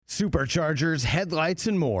superchargers, headlights,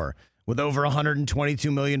 and more. With over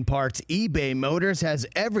 122 million parts, eBay Motors has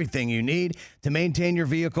everything you need to maintain your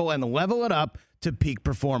vehicle and level it up to peak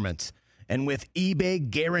performance. And with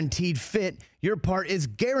eBay Guaranteed Fit, your part is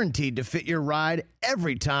guaranteed to fit your ride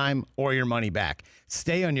every time or your money back.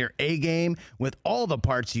 Stay on your A-game with all the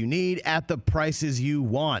parts you need at the prices you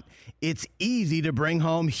want. It's easy to bring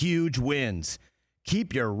home huge wins.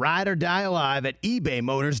 Keep your ride or die alive at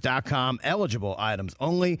ebaymotors.com. Eligible items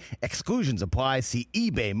only. Exclusions apply. See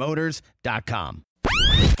ebaymotors.com.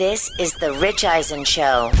 This is the Rich Eisen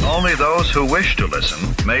Show. Only those who wish to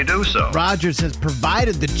listen may do so. Rodgers has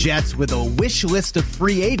provided the Jets with a wish list of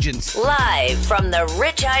free agents. Live from the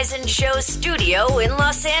Rich Eisen Show studio in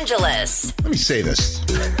Los Angeles. Let me say this.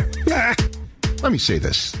 Let me say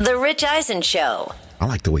this. The Rich Eisen Show. I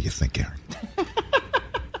like the way you think, Aaron.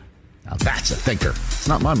 Now that's a thinker. It's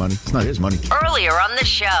not my money. It's not his money. Earlier on the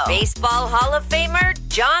show, Baseball Hall of Famer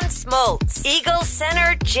John Smoltz, Eagles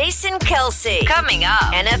center Jason Kelce. Coming up,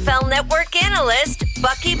 NFL Network analyst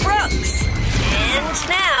Bucky Brooks. And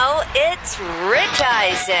now it's Rich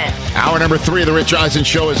Eisen. Hour number 3 of the Rich Eisen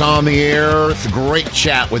Show is on the air. It's a great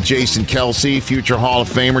chat with Jason Kelce, future Hall of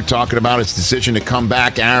Famer, talking about his decision to come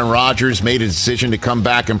back. Aaron Rodgers made a decision to come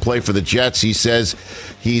back and play for the Jets. He says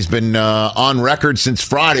he's been on record since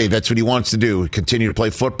Friday. That's what he wants to do. Continue to play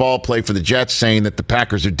football, play for the Jets, saying that the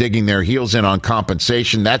Packers are digging their heels in on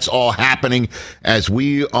compensation. That's all happening as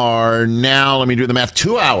we are now, let me do the math,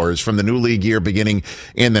 2 hours from the new league year beginning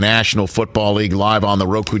in the National Football League, live on the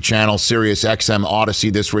Roku channel, Sirius XM Odyssey,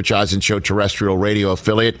 this Rich Eisen Show terrestrial radio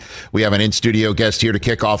affiliate. We have an in-studio guest here to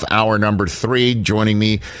kick off hour number 3. Joining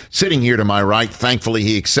me, sitting here to my right, thankfully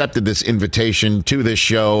he accepted this invitation to this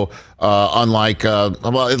show. Unlike,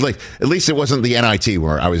 well, at least it wasn't the NIT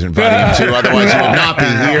where I was inviting him to. Otherwise, he would not be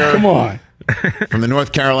here. Come on. From the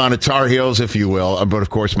North Carolina Tar Heels, if you will. But, of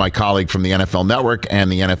course, my colleague from the NFL Network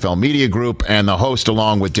and the NFL Media Group, and the host,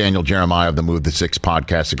 along with Daniel Jeremiah of the Move the Six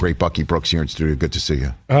podcast, the great Bucky Brooks here in studio. Good to see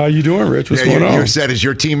you. How you doing, Rich? What's going on? You said, is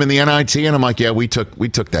your team in the NIT? And I'm like, yeah, we took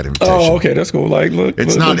that invitation. Oh, okay, that's cool. Like, look,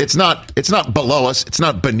 it's not below us. It's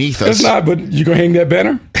not beneath us. It's not. But you gonna hang that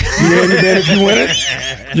banner? You hang the banner if you win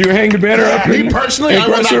it. You hang the banner up. Me personally, I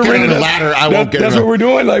will not get on the ladder. I won't get. That's what we're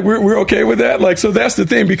doing. Like we're okay with that. Like so, that's the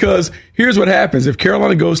thing. Because here's what happens if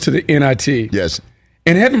Carolina goes to the NIT. Yes.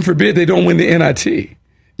 And heaven forbid they don't win the NIT.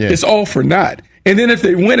 Yes. It's all for naught. And then if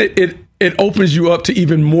they win it, it opens you up to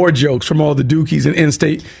even more jokes from all the Dukies and NC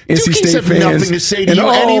State have fans. Nothing to say to you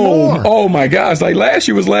anymore. Oh my gosh! Like last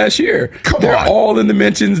year was last year. They're all in the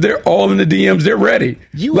mentions. They're all in the DMs. They're ready.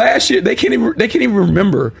 Last year they can't even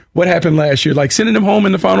remember what happened last year. Like sending them home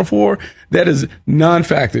in the Final Four, that is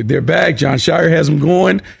non-factor. They're back. John Shire has them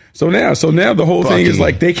going. So now the whole thing is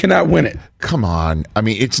like they cannot win it. Come on. I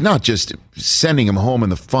mean, it's not just sending them home in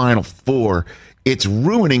the Final Four. It's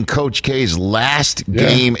ruining Coach K's last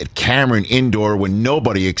game at Cameron Indoor when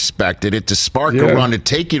nobody expected it, to spark a run to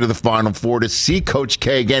take you to the Final Four, to see Coach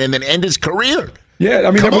K again and then end his career. Yeah,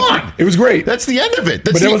 I mean, it was great. That's the end of it.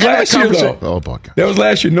 But that was last year, though. Oh, Bucky. That was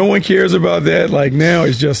last year. No one cares about that. Like, now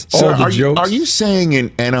it's just all the jokes. Are you saying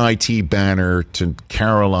an NIT banner to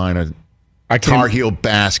Carolina Tar Heel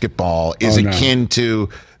basketball is akin to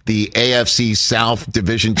the AFC South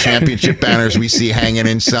Division Championship banners we see hanging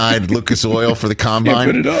inside Lucas Oil for the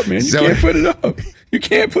Combine? You can't put it up, man. You can't put it up. You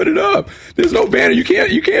can't put it up. There's no banner. You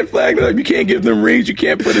can't flag it up. You can't give them rings. You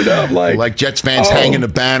can't put it up. Like Jets fans hanging the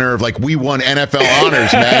banner of like, we won NFL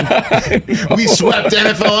honors, man. We swept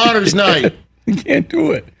NFL honors night. You can't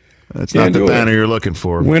do it. That's not the banner you're looking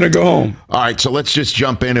for. Win or go home. All right, so let's just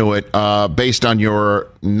jump into it. Based on your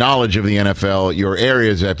knowledge of the NFL, your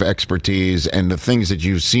areas of expertise, and the things that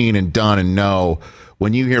you've seen and done and know,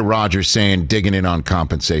 when you hear Rodgers saying digging in on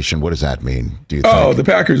compensation, what does that mean, do you think? Oh, the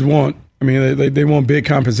Packers want, I mean, they want big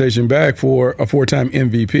compensation back for a 4-time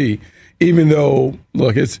MVP. Even though,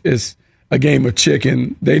 look, it's a game of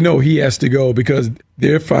chicken. They know he has to go because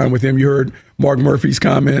they're fine with him. You heard Mark Murphy's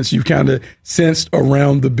comments. You kind of sensed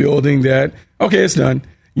around the building that, okay, it's done,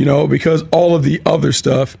 because all of the other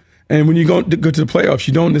stuff. And when you go to the playoffs,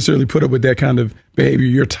 you don't necessarily put up with that kind of behavior.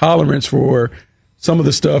 Your tolerance for some of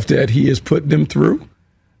the stuff that he has put them through,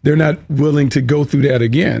 they're not willing to go through that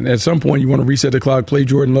again. At some point, you want to reset the clock, play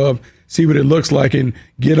Jordan Love, see what it looks like, and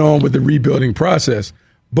get on with the rebuilding process.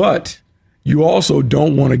 But you also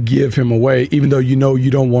don't want to give him away, even though you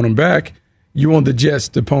don't want him back. You want the Jets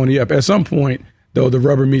to pony up. At some point, though, the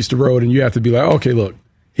rubber meets the road, and you have to be like, okay, look,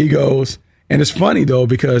 he goes. And it's funny, though,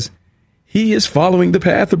 because he is following the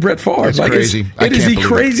path of Brett Favre. That's crazy. It is the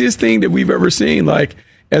craziest thing that we've ever seen. Like,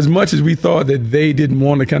 as much as we thought that they didn't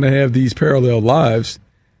want to kind of have these parallel lives,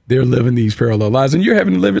 they're living these parallel lives. And you're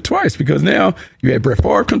having to live it twice because now you had Brett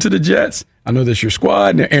Favre come to the Jets. I know that's your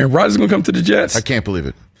squad. Now Aaron Rodgers is going to come to the Jets. I can't believe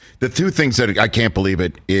it. The two things that I can't believe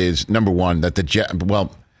it is, number one, that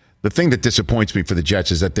the thing that disappoints me for the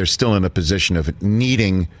Jets is that they're still in a position of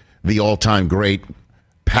needing the all-time great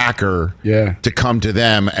Packer to come to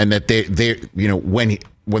them, and that they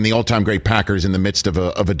when the all-time great Packer is in the midst of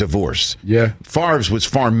a divorce. Yeah. Favre's was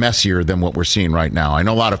far messier than what we're seeing right now. I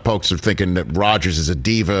know a lot of folks are thinking that Rodgers is a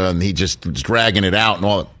diva and he just was dragging it out and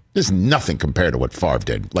all that. There's nothing compared to what Favre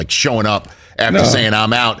did. Like showing up after saying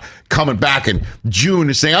I'm out, coming back in June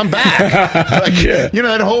and saying I'm back.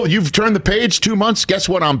 That whole you've turned the page 2 months. Guess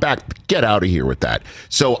what? I'm back. Get out of here with that.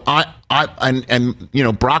 So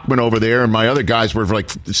Brockman over there and my other guys were like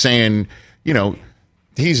saying,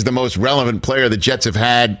 he's the most relevant player the Jets have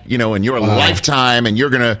had, in your lifetime, and you're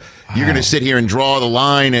gonna sit here and draw the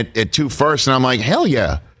line at 2 firsts. And I'm like, hell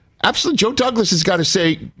yeah. Absolutely. Joe Douglas has got to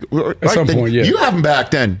say, at some point, you have him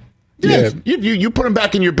back then. Yeah. You put him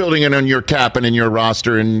back in your building and on your cap and in your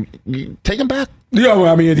roster and you take him back.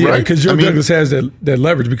 Yeah, because Joe Douglas has that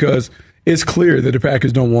leverage because it's clear that the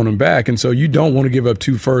Packers don't want him back. And so you don't want to give up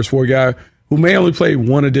 2 firsts for a guy who may only play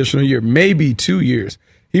 1 additional year, maybe 2 years.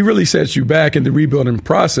 He really sets you back in the rebuilding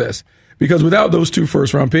process because without those 2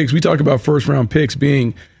 first-round picks, we talk about first-round picks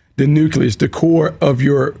being the nucleus, the core of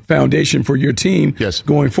your foundation for your team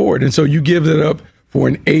going forward. And so you give that up for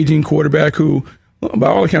an aging quarterback who, by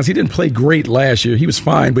all accounts, he didn't play great last year. He was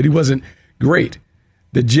fine, but he wasn't great.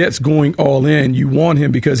 The Jets going all in, you want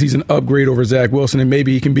him because he's an upgrade over Zach Wilson, and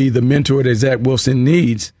maybe he can be the mentor that Zach Wilson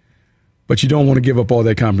needs. But you don't want to give up all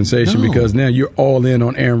that compensation because now you're all in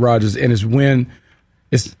on Aaron Rodgers, and it's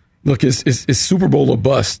Super Bowl or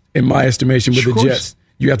bust in my estimation with the Jets.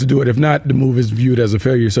 You have to do it. If not, the move is viewed as a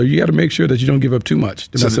failure. So you got to make sure that you don't give up too much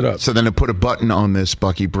to mess it up. So then to put a button on this,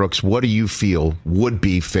 Bucky Brooks, what do you feel would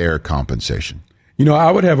be fair compensation?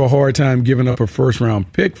 I would have a hard time giving up a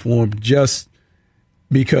first-round pick for him just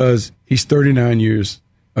because he's 39 years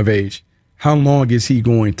of age. How long is he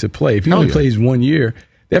going to play? If he only plays 1 year,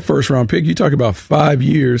 that first-round pick, you talk about 5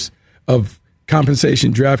 years of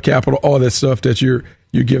compensation, draft capital, all that stuff that you're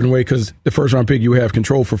giving away because the first-round pick you have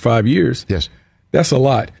control for 5 years. Yes. That's a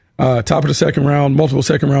lot. Top of the second round, multiple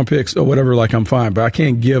second-round picks or whatever, I'm fine. But I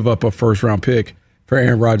can't give up a first-round pick for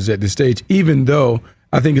Aaron Rodgers at this stage, even though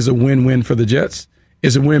I think it's a win-win for the Jets.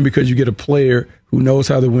 It's a win because you get a player who knows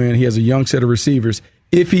how to win. He has a young set of receivers.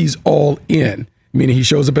 If he's all in, meaning he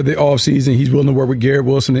shows up at the offseason, he's willing to work with Garrett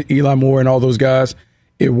Wilson and Eli Moore and all those guys,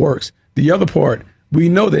 it works. The other part, we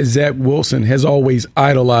know that Zach Wilson has always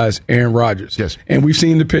idolized Aaron Rodgers. Yes. And we've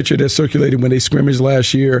seen the picture that circulated when they scrimmaged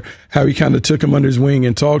last year, how he kind of took him under his wing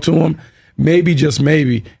and talked to him. Maybe, just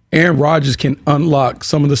maybe, Aaron Rodgers can unlock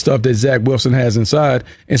some of the stuff that Zach Wilson has inside.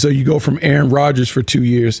 And so you go from Aaron Rodgers for 2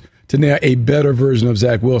 years to now a better version of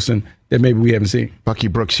Zach Wilson that maybe we haven't seen. Bucky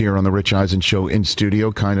Brooks here on the Rich Eisen Show in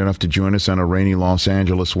studio, kind enough to join us on a rainy Los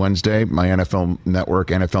Angeles Wednesday. My NFL Network,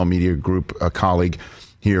 NFL Media Group colleague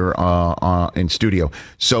here in studio.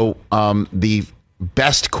 So the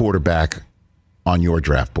best quarterback on your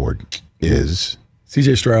draft board is?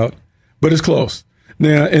 C.J. Stroud, but it's close.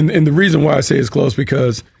 Now, and the reason why I say it's close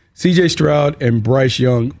because C.J. Stroud and Bryce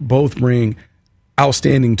Young both bring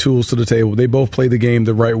outstanding tools to the table. They both play the game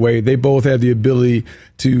the right way. They both have the ability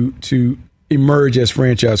to emerge as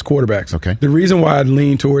franchise quarterbacks. Okay. The reason why I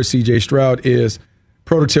lean towards C.J. Stroud is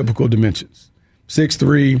prototypical dimensions.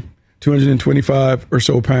 6'3", 225 or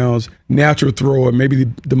so pounds, natural thrower, maybe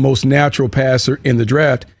the most natural passer in the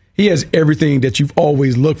draft. He has everything that you've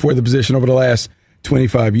always looked for in the position over the last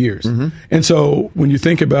 25 years. Mm-hmm. And so when you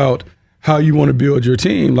think about how you want to build your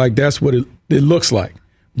team, that's what it looks like.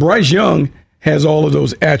 Bryce Young has all of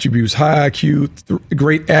those attributes, high IQ,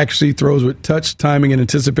 great accuracy, throws with touch, timing, and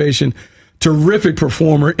anticipation. Terrific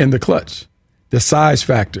performer in the clutch. The size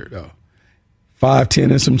factor, though.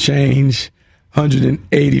 5'10" and some change.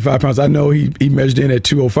 185 pounds. I know he measured in at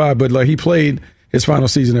 205, but he played his final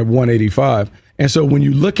season at 185. And so when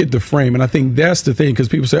you look at the frame, and I think that's the thing, because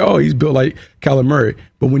people say, oh, he's built like Kyler Murray.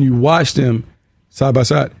 But when you watch them side by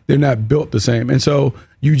side, they're not built the same. And so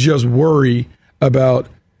you just worry about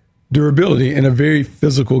durability in a very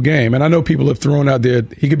physical game. And I know people have thrown out there,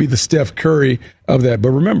 he could be the Steph Curry of that.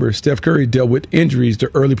 But remember, Steph Curry dealt with injuries the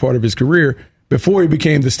early part of his career before he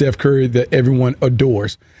became the Steph Curry that everyone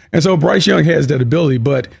adores. And so Bryce Young has that ability,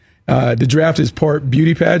 but the draft is part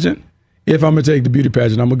beauty pageant. If I'm going to take the beauty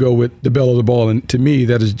pageant, I'm going to go with the belle of the ball, and to me,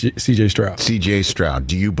 that is C.J. Stroud. C.J. Stroud.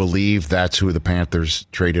 Do you believe that's who the Panthers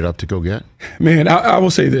traded up to go get? Man, I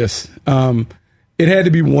will say this. It had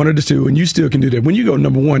to be one of the two, and you still can do that. When you go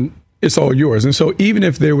number one it's all yours. And so even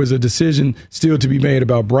if there was a decision still to be made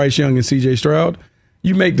about Bryce Young and C.J. Stroud,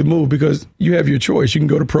 you make the move because you have your choice. You can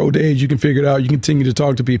go to pro days. You can figure it out. You continue to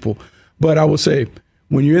talk to people. But I will say,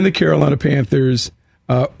 when you're in the Carolina Panthers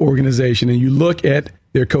organization and you look at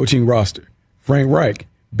their coaching roster, Frank Reich,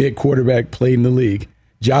 big quarterback, played in the league.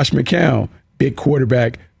 Josh McCown, big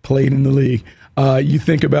quarterback, played in the league. You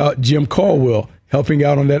think about Jim Caldwell helping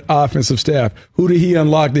out on that offensive staff. Who did he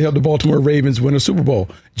unlock to help the Baltimore Ravens win a Super Bowl?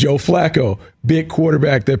 Joe Flacco, big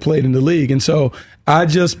quarterback that played in the league. And so I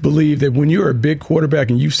just believe that when you're a big quarterback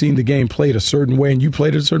and you've seen the game played a certain way and you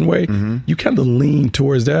played it a certain way, you kind of lean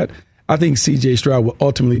towards that. I think C.J. Stroud will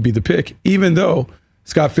ultimately be the pick, even though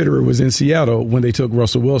Scott Fitterer was in Seattle when they took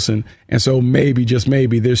Russell Wilson. And so maybe, just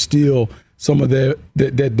maybe, there's still some of that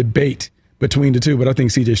debate between the two, but I think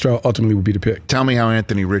C.J. Stroud ultimately would be the pick. Tell me how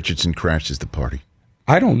Anthony Richardson crashes the party.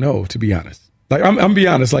 I don't know, to be honest. Like I'm be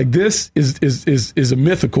honest. Like this is a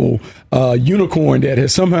mythical unicorn that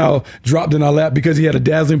has somehow dropped in our lap because he had a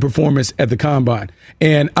dazzling performance at the combine.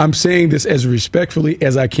 And I'm saying this as respectfully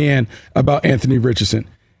as I can about Anthony Richardson.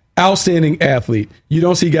 Outstanding athlete. You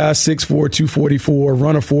don't see guys 6'4", 244,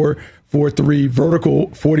 run a 4.43, vertical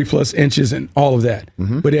 40-plus inches, and all of that.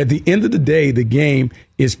 But at the end of the day, the game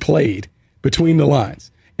is played between the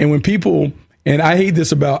lines. And when people, and I hate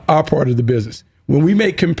this about our part of the business, when we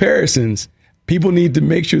make comparisons, people need to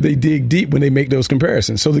make sure they dig deep when they make those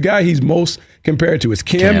comparisons. So the guy he's most compared to is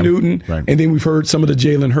Cam Newton, right. And then we've heard some of the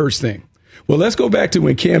Jalen Hurts thing. Well, let's go back to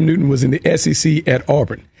when Cam Newton was in the SEC at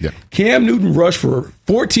Auburn. Yeah. Cam Newton rushed for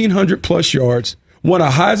 1,400-plus yards, won a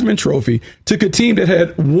Heisman Trophy, took a team that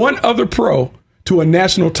had one other pro to a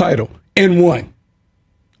national title, and won.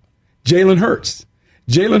 Jalen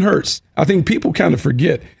Hurts, I think people kind of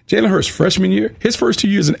forget. Jalen Hurts' freshman year, his first 2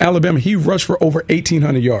 years in Alabama, he rushed for over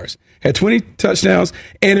 1,800 yards, had 20 touchdowns.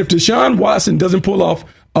 And if Deshaun Watson doesn't pull off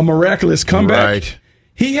a miraculous comeback,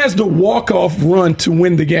 he has the walk-off run to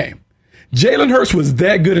win the game. Jalen Hurts was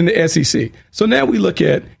that good in the SEC. So now we look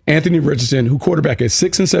at Anthony Richardson, who quarterbacked a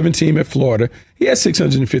 6-7 team at Florida. He had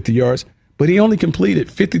 650 yards, but he only completed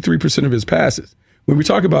 53% of his passes. When we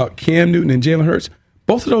talk about Cam Newton and Jalen Hurts,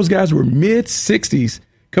 both of those guys were mid-60s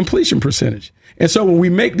completion percentage. And so when we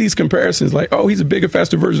make these comparisons like, oh, he's a bigger,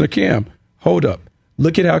 faster version of Cam, hold up.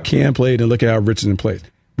 Look at how Cam played and look at how Richardson plays.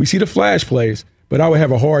 We see the flash plays, but I would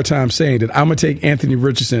have a hard time saying that I'm going to take Anthony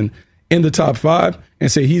Richardson in the top 5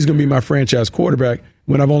 and say he's going to be my franchise quarterback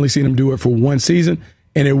when I've only seen him do it for one season,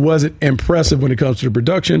 and it wasn't impressive when it comes to the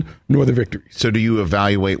production nor the victories. So do you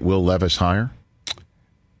evaluate Will Levis higher?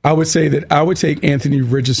 I would say that I would take Anthony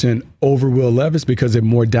Richardson over Will Levis because they're a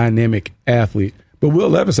more dynamic athlete. But Will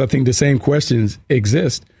Levis, I think the same questions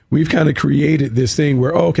exist. We've kind of created this thing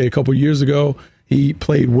where, a couple years ago, he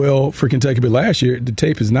played well for Kentucky, but last year the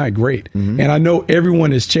tape is not great. And I know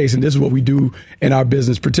everyone is chasing. This is what we do in our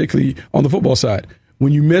business, particularly on the football side.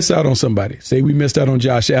 When you miss out on somebody, say we missed out on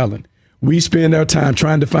Josh Allen, we spend our time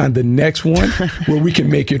trying to find the next one where we can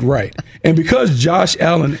make it right. And because Josh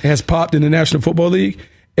Allen has popped in the National Football League,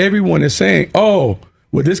 everyone is saying,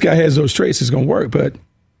 this guy has those traits, it's going to work. But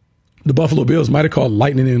the Buffalo Bills might have called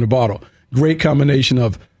lightning in a bottle. Great combination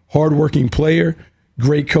of hardworking player,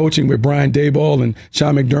 great coaching with Brian Daboll and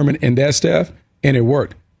Sean McDermott and that staff, and it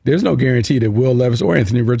worked. There's no guarantee that Will Levis or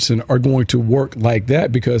Anthony Richardson are going to work like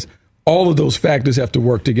that because all of those factors have to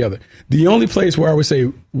work together. The only place where I would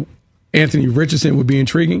say Anthony Richardson would be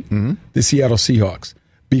intriguing, the Seattle Seahawks,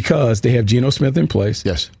 because they have Geno Smith in place.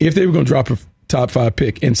 Yes. If they were going to drop a top 5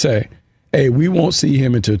 pick and say, hey, we won't see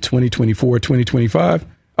him until 2024, 2025,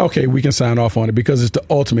 okay, we can sign off on it because it's the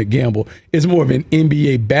ultimate gamble. It's more of an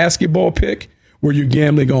NBA basketball pick where you're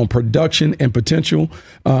gambling on production and potential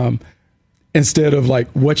instead of like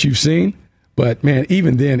what you've seen. But, man,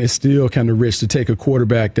 even then, it's still kind of rich to take a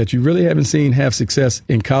quarterback that you really haven't seen have success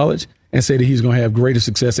in college and say that he's going to have greater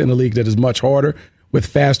success in a league that is much harder with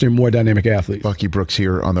faster and more dynamic athletes. Bucky Brooks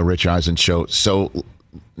here on the Rich Eisen Show. So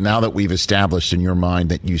now that we've established in your mind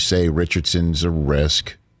that you say Richardson's a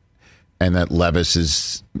risk and that Levis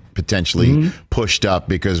is potentially pushed up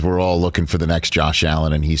because we're all looking for the next Josh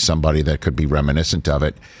Allen and he's somebody that could be reminiscent of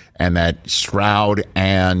it, and that Stroud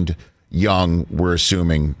and Young, we're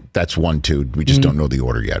assuming that's 1-2. We just don't know the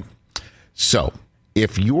order yet. So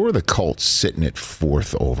if you're the Colts sitting at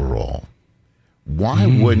 4th overall, why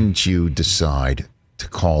wouldn't you decide to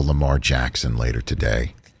call Lamar Jackson later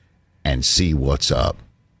today and see what's up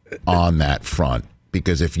on that front?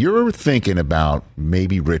 Because if you're thinking about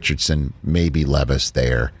maybe Richardson, maybe Levis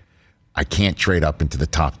there, I can't trade up into the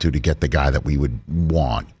top 2 to get the guy that we would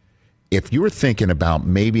want. If you're thinking about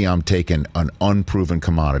maybe I'm taking an unproven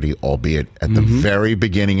commodity, albeit at the very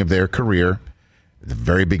beginning of their career, at the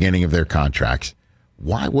very beginning of their contracts.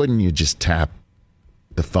 Why wouldn't you just tap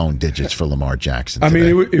the phone digits for Lamar Jackson today?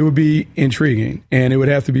 I mean, it would be intriguing, and it would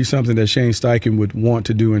have to be something that Shane Steichen would want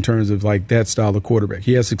to do in terms of like that style of quarterback.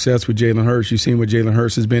 He has success with Jalen Hurts. You've seen what Jalen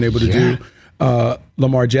Hurts has been able to do.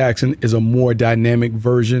 Lamar Jackson is a more dynamic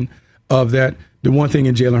version of that. The one thing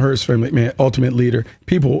in Jalen Hurts' family, man, ultimate leader,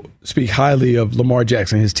 people speak highly of Lamar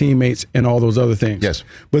Jackson, his teammates, and all those other things. Yes.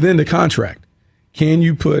 But then the contract. Can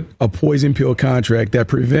you put a poison pill contract that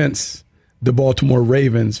prevents the Baltimore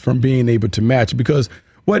Ravens from being able to match? Because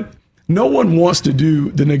no one wants to do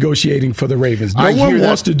the negotiating for the Ravens. No one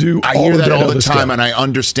wants to do all of that. I hear that all the time, stuff. and I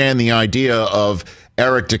understand the idea of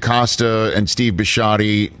Eric DeCosta and Steve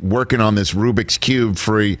Bisciotti working on this Rubik's Cube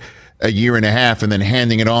for a year and a half and then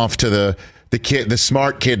handing it off to the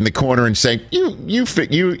smart kid in the corner and saying, you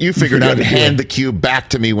figured out and hand the cube back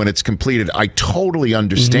to me when it's completed. I totally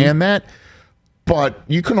understand that, but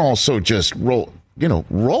you can also just roll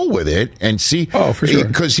with it and see. Oh, for sure.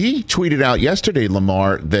 Because he tweeted out yesterday,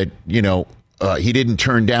 Lamar, that, he didn't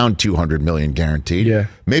turn down $200 million guaranteed. Yeah.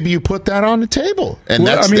 Maybe you put that on the table. And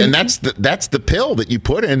that's the pill that you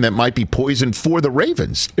put in that might be poison for the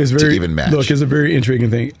Ravens to even match. Look, it's a very intriguing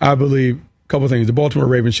thing. I believe a couple of things. The Baltimore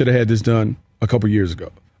Ravens should have had this done a couple of years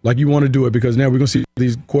ago. Like, you want to do it because now we're going to see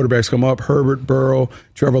these quarterbacks come up, Herbert, Burrow,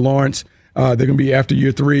 Trevor Lawrence. They're going to be after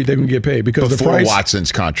year 3. They're going to get paid because before the price,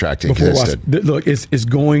 Watson's contract existed. Look, it's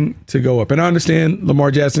going to go up, and I understand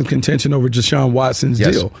Lamar Jackson's contention over Deshaun Watson's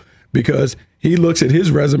deal because he looks at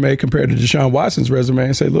his resume compared to Deshaun Watson's resume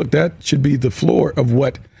and say, look, that should be the floor of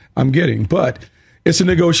what I'm getting. But it's a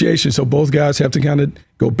negotiation, so both guys have to kind of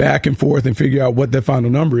go back and forth and figure out what their final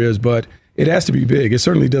number is. But it has to be big. It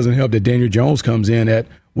certainly doesn't help that Daniel Jones comes in at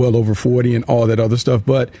well over 40 and all that other stuff.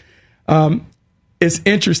 But it's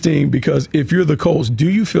interesting because if you're the Colts, do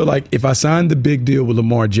you feel like if I signed the big deal with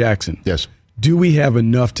Lamar Jackson, do we have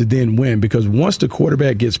enough to then win? Because once the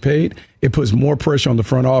quarterback gets paid, it puts more pressure on the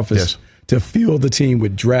front office to fill the team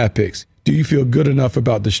with draft picks. Do you feel good enough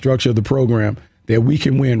about the structure of the program that we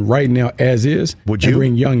can win right now as is and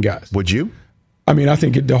bring young guys? Would you? I mean, I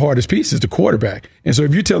think the hardest piece is the quarterback. And so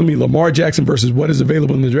if you're telling me Lamar Jackson versus what is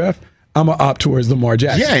available in the draft, I'm going to opt towards Lamar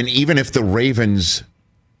Jackson. Yeah, and even if the Ravens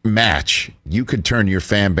match, you could turn to your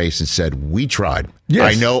fan base and said, we tried.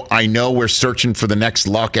 Yes. I know we're searching for the next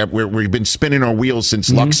luck. We've been spinning our wheels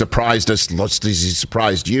since luck surprised us. He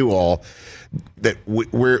surprised you all. That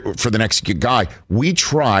we're for the next guy. We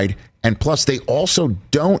tried, and plus they also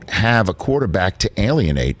don't have a quarterback to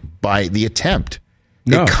alienate by the attempt.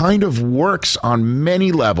 No. It kind of works on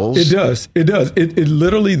many levels. It does. It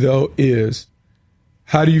literally, though, is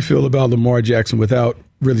how do you feel about Lamar Jackson without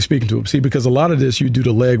really speaking to him? See, because a lot of this, you do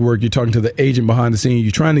the legwork, you're talking to the agent behind the scene,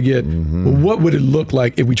 you're trying to get, well, what would it look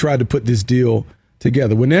like if we tried to put this deal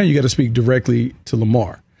together? Well, now you got to speak directly to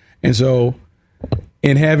Lamar. And so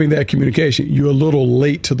in having that communication, you're a little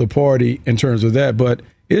late to the party in terms of that, but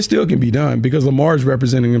it still can be done because Lamar is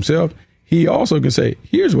representing himself. He also can say,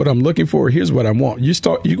 here's what I'm looking for, here's what I want.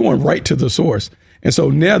 You're going right to the source. And so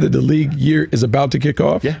now that the league year is about to kick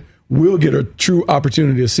off, we'll get a true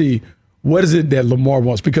opportunity to see what is it that Lamar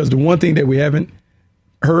wants. Because the one thing that we haven't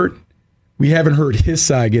heard his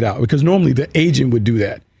side get out. Because normally the agent would do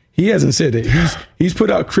that. He hasn't said that. He's put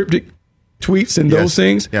out cryptic tweets and those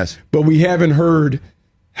things. Yes. But we haven't heard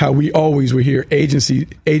how we always would hear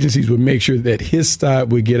agencies would make sure that his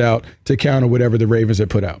side would get out to counter whatever the Ravens had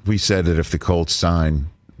put out. We said that if the Colts sign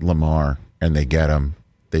Lamar and they get him,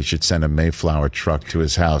 they should send a Mayflower truck to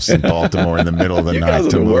his house in Baltimore in the middle of the night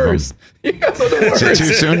to move him. You guys are the worst. Is it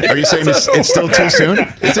too soon? Are you saying it's still too soon?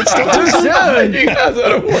 Is it still too soon? You guys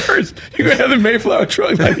are the worst. You're going to have theMayflower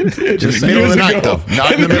truck like it did. Just middle of the night, though.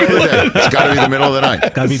 Not in the middle of the day. It's got to be the middle of the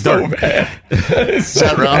night. Got to be dark. Is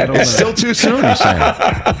that wrong? It's still too soon, you're saying?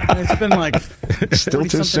 It's been like still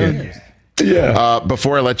too soon. Years. Yeah.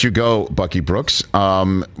 Before I let you go, Bucky Brooks,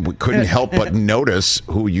 we couldn't help but notice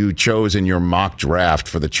who you chose in your mock draft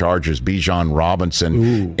for the Chargers, Bijan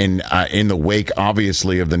Robinson, in the wake,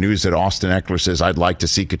 obviously, of the news that Austin Eckler says, I'd like to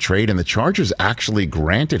seek a trade, and the Chargers actually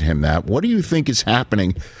granted him that. What do you think is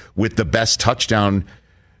happening with the best touchdown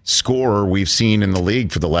scorer we've seen in the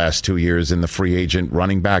league for the last 2 years in the free agent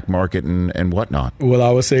running back market and whatnot? Well, I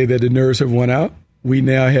would say that the nerves have won out. We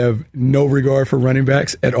now have no regard for running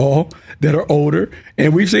backs at all that are older.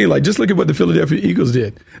 And we've seen, just look at what the Philadelphia Eagles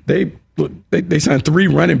did. They signed 3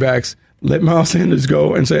 running backs, let Miles Sanders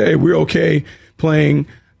go and say, hey, we're okay playing,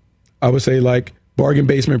 I would say, bargain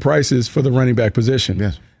basement prices for the running back position.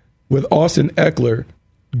 Yes. With Austin Eckler,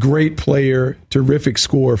 great player, terrific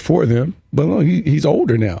scorer for them, but look, he's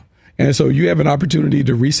older now. And so you have an opportunity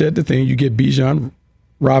to reset the thing. You get Bijan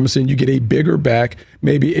Robinson. You get a bigger back,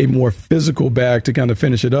 maybe a more physical back to kind of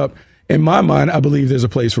finish it up. In my mind, I believe there's a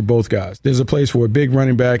place for both guys. There's a place for a big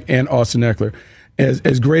running back and Austin Eckler.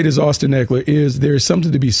 As great as Austin Eckler is, there is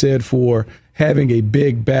something to be said for having a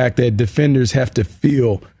big back that defenders have to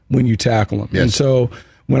feel when you tackle them. Yes. And so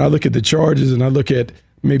when I look at the Chargers and I look at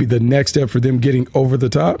maybe the next step for them getting over the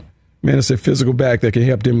top, man, it's a physical back that can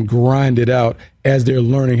help them grind it out as they're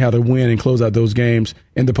learning how to win and close out those games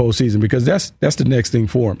in the postseason, because that's the next thing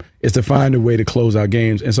for them, is to find a way to close out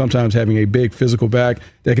games. And sometimes having a big physical back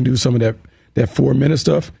that can do some of that 4-minute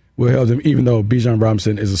stuff will help them, even though Bijan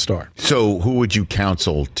Robinson is a star. So who would you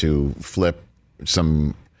counsel to flip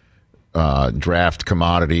some draft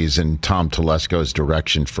commodities in Tom Telesco's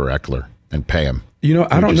direction for Eckler and pay him?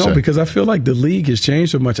 I don't know, because I feel like the league has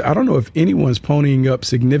changed so much. I don't know if anyone's ponying up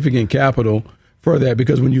significant capital for that,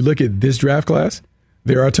 because when you look at this draft class,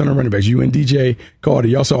 there are a ton of running backs. You and DJ Carter,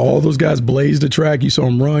 y'all saw all those guys blaze the track. You saw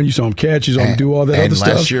them run. You saw them catch. You saw them do all that other stuff.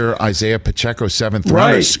 And last year, Isaiah Pacheco, 7th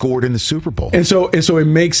runner, scored in the Super Bowl. And so it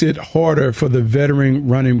makes it harder for the veteran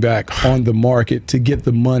running back on the market to get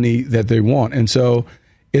the money that they want. And so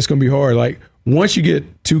it's going to be hard. Like, once you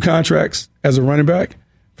get 2 contracts as a running back,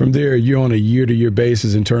 from there, you're on a year-to-year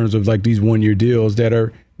basis in terms of like these 1-year deals that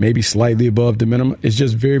are maybe slightly above the minimum. It's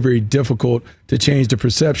just very, very difficult to change the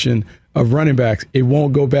perception of running backs. It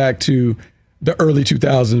won't go back to the early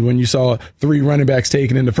 2000s when you saw 3 running backs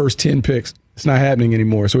taken in the first 10 picks. It's not happening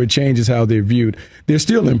anymore. So it changes how they're viewed. They're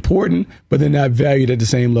still important, but they're not valued at the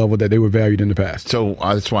same level that they were valued in the past. So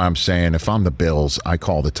that's why I'm saying, if I'm the Bills, I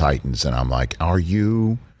call the Titans and I'm like, are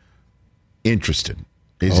you interested?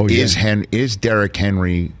 Is Derrick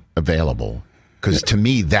Henry available? Because to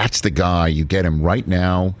me, that's the guy. You get him right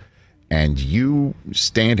now, and you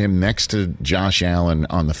stand him next to Josh Allen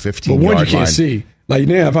on the 15-yard line. But one, you can't see. Like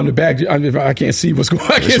now, if I'm the back, I can't see what's going.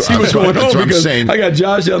 I can't see what's going on because I got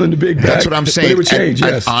Josh Allen in the big back. That's what I'm saying. But it would change.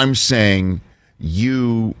 Yes, I'm saying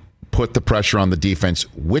you put the pressure on the defense.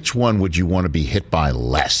 Which one would you want to be hit by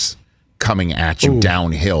less? Coming at you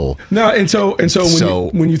downhill. No, and so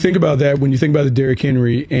when you think about that, when you think about the Derrick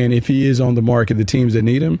Henry, and if he is on the market, the teams that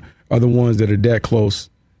need him are the ones that are that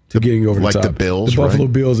close to getting over the top. Like the Bills, the Buffalo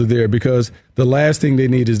Bills are there because the last thing they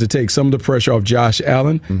need is to take some of the pressure off Josh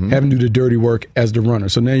Allen, having to do the dirty work as the runner.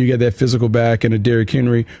 So now you got that physical back and a Derrick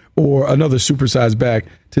Henry or another supersized back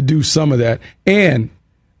to do some of that, and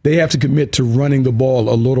they have to commit to running the ball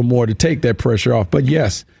a little more to take that pressure off. But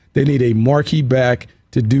yes, they need a marquee back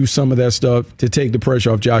to do some of that stuff, to take the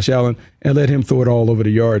pressure off Josh Allen and let him throw it all over the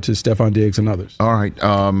yard to Stephon Diggs and others. All right.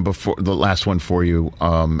 Before the last one for you,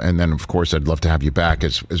 and then, of course, I'd love to have you back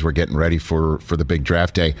as we're getting ready for the big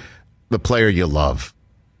draft day. The player you love,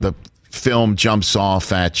 the film jumps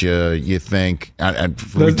off at you, you think,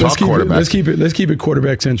 let's keep it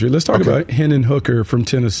quarterback centric. Let's talk about Hendon Hooker from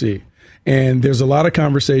Tennessee. And there's a lot of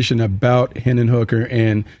conversation about Hendon Hooker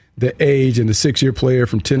and the age and the 6-year player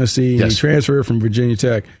from Tennessee, and he transferred from Virginia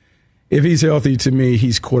Tech. If he's healthy, to me,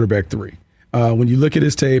 he's quarterback 3. When you look at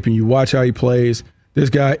his tape and you watch how he plays, this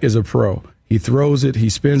guy is a pro. He throws it. He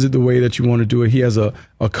spins it the way that you want to do it. He has a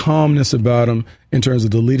calmness about him in terms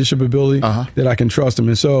of the leadership ability that I can trust him.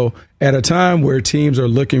 And so at a time where teams are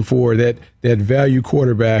looking for that value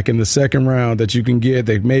quarterback in the second round that you can get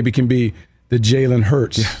that maybe can be the Jalen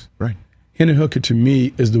Hurts, Hendon Hooker, to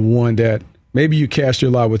me, is the one that maybe you cast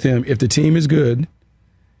your lot with him. If the team is good,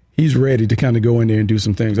 he's ready to kind of go in there and do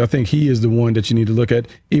some things. I think he is the one that you need to look at,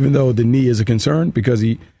 even though the knee is a concern because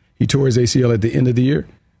he tore his ACL at the end of the year.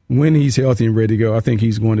 When he's healthy and ready to go, I think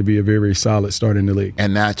he's going to be a very, very solid starter in the league.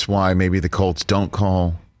 And that's why maybe the Colts don't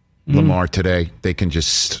call Lamar today. They can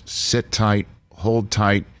just sit tight, hold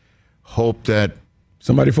tight, hope that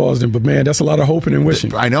somebody falls in. But, man, that's a lot of hoping and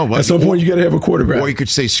wishing. I know. At some point, you got to have a quarterback. Or you could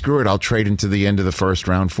say, screw it, I'll trade into the end of the first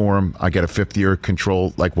round for him. I get a 5th-year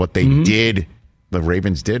control like what they did, the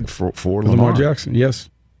Ravens did for Lamar Jackson, yes.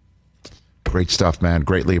 Great stuff, man.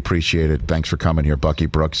 Greatly appreciated. Thanks for coming here, Bucky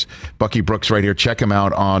Brooks. Bucky Brooks right here. Check him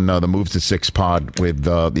out on the Move to 6 pod with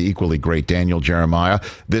the equally great Daniel Jeremiah.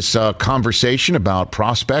 This conversation about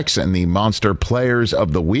prospects and the Monster Players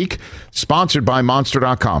of the Week, sponsored by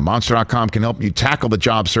Monster.com. Monster.com can help you tackle the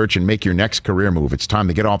job search and make your next career move. It's time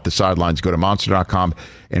to get off the sidelines. Go to Monster.com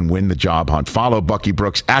and win the job hunt. Follow Bucky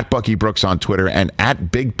Brooks at Bucky Brooks on Twitter and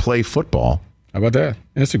at Big Play Football. How about that?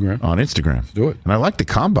 Instagram. On Instagram. Let's do it. And I like the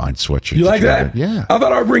combine sweatshirt. You like that? Yeah. I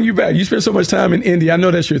thought I'd bring you back. You spent so much time in Indy. I know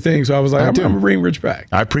that's your thing, so I was like, I'm going to bring Rich back.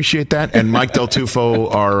 I appreciate that. And Mike Del Tufo,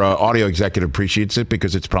 our audio executive, appreciates it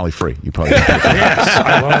because it's probably free. You probably Yes,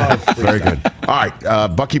 I love free. Very good. All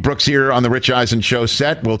right. Bucky Brooks here on the Rich Eisen Show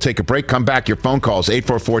set. We'll take a break. Come back. Your phone calls,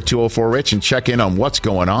 844-204-RICH, and check in on what's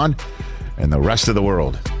going on. and the rest of the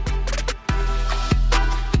world.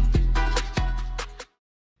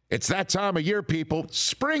 It's that time of year, people.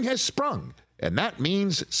 Spring has sprung, and that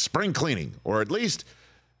means spring cleaning, or at least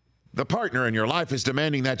the partner in your life is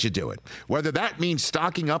demanding that you do it. Whether that means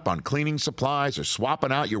stocking up on cleaning supplies or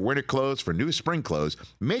swapping out your winter clothes for new spring clothes,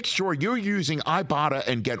 make sure you're using Ibotta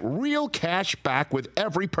and get real cash back with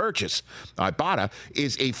every purchase. Ibotta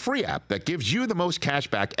is a free app that gives you the most cash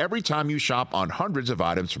back every time you shop on hundreds of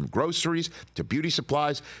items, from groceries to beauty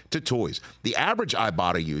supplies to toys. The average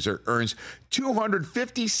Ibotta user earns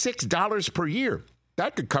 $256 per year.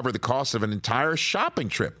 That could cover the cost of an entire shopping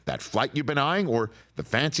trip, that flight you've been eyeing, or the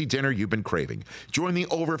fancy dinner you've been craving. Join the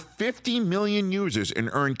over 50 million users and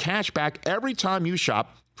earn cash back every time you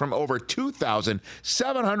shop from over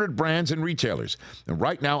 2,700 brands and retailers. And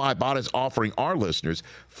right now, Ibotta is offering our listeners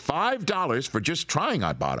 $5 for just trying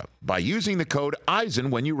Ibotta by using the code EISEN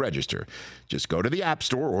when you register. Just go to the App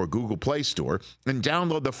Store or Google Play Store and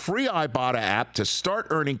download the free Ibotta app to start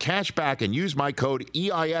earning cash back and use my code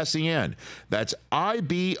EISEN. That's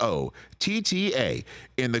IBOTTA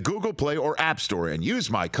in the Google Play or App Store, and use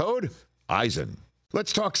my code EISEN.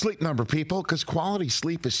 Let's talk Sleep Number, people, because quality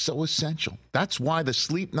sleep is so essential. That's why the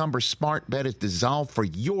Sleep Number smart bed is designed for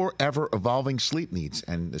your ever-evolving sleep needs,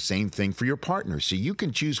 and the same thing for your partner, so you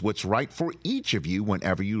can choose what's right for each of you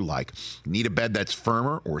whenever you like. Need a bed that's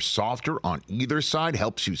firmer or softer on either side,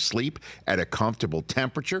 helps you sleep at a comfortable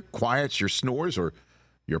temperature, quiets your snores or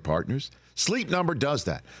your partner's? Sleep Number does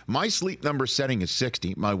that. My Sleep Number setting is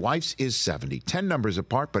 60. My wife's is 70. 10 numbers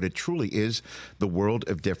apart, but it truly is the world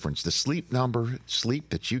of difference. The Sleep Number sleep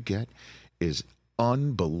that you get is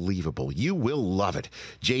unbelievable. You will love it.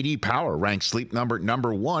 J.D. Power ranks Sleep Number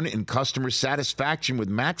number 1 in customer satisfaction with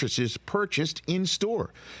mattresses purchased in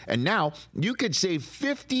store. And now you could save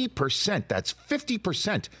 50%. That's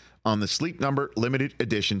 50% on the Sleep Number limited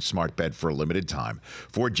edition smart bed for a limited time.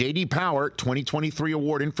 For J.D. Power 2023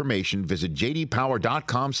 award information, visit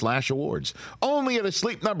jdpower.com/awards. Only at a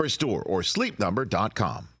Sleep Number store or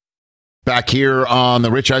sleepnumber.com. Back here on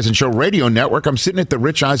the Rich Eisen Show radio network, I'm sitting at the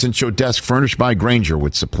Rich Eisen Show desk furnished by Grainger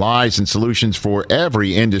with supplies and solutions for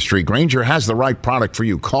every industry. Grainger has the right product for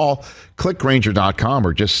you. Call, click Grainger.com,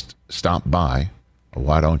 or just stop by.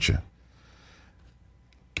 Why don't you?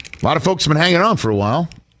 A lot of folks have been hanging on for a while.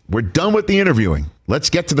 We're done with the interviewing. Let's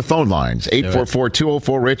get to the phone lines.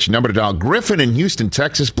 844-204-RICH, number to dial. Griffin in Houston,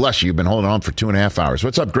 Texas. Bless you. You've been holding on for 2.5 hours.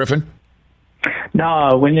 What's up, Griffin?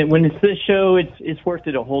 No, when it's this show, it's worth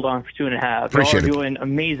it to hold on for 2.5. Appreciate it. You're doing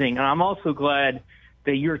amazing. And I'm also glad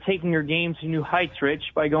that you're taking your game to new heights, Rich,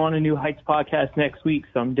 by going to New Heights podcast next week.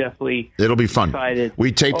 So I'm definitely It'll be fun. excited.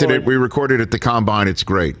 We taped it. We recorded it at the Combine. It's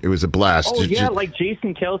great. It was a blast. Oh, yeah, like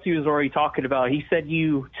Jason Kelsey was already talking about. He said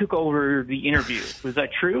you took over the interview. Was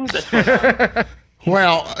that true? That's what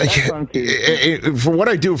Well, for what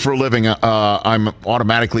I do for a living, I'm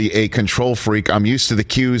automatically a control freak. I'm used to the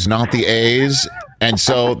Q's, not the A's. And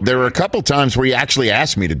so there were a couple times where he actually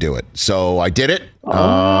asked me to do it. So I did it.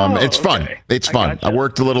 It's fun. Okay. It's fun. I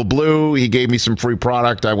worked a little blue. He gave me some free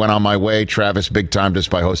product. I went on my way. Travis, big time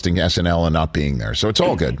just by hosting SNL and not being there. So it's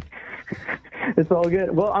all good. It's all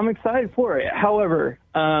good. Well, I'm excited for it. However,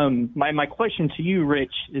 my question to you,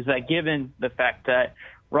 Rich, is that given the fact that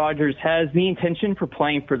Rodgers has the intention for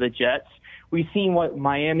playing for the Jets, we've seen what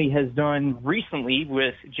Miami has done recently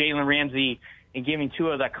with Jalen Ramsey and giving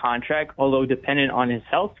Tua that contract, although dependent on his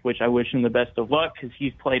health, which I wish him the best of luck because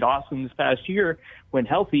he's played awesome this past year when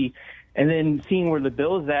healthy. And then seeing where the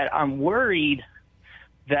Bills at, I'm worried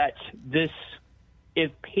that if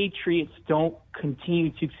Patriots don't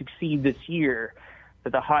continue to succeed this year,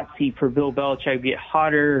 that the hot seat for Bill Belichick will get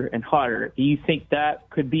hotter and hotter. Do you think that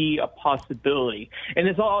could be a possibility? And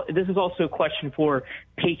this is also a question for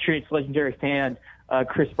Patriots legendary fan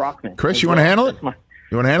Chris Brockman. Chris, you want to handle it?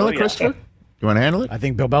 You want to handle it, Christopher? You want to handle it? I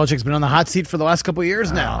think Bill Belichick's been on the hot seat for the last couple of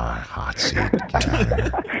years now. Hot seat.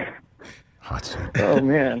 Hot seat. Oh,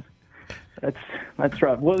 man. That's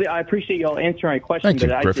rough. Well, I appreciate y'all answering my question, Thank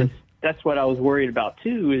you, Griffin. That's what I was worried about,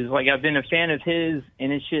 too, is like I've been a fan of his,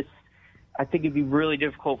 and it's just I think it'd be really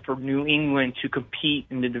difficult for New England to compete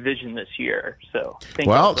in the division this year. So,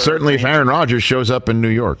 certainly if Aaron Rodgers shows up in New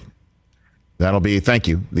York, that'll be, thank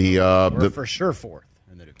you. We're for sure fourth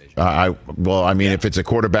in the division. If it's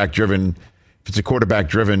a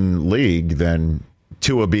quarterback-driven league, then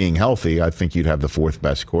Tua being healthy, I think you'd have the fourth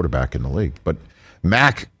best quarterback in the league. But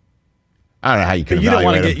Mac I don't know how you can But you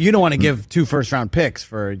evaluate him. you don't want to give 2 first-round picks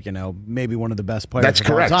for maybe one of the best players That's of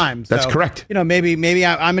correct. all time. That's So, correct. Maybe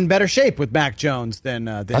I'm in better shape with Mac Jones than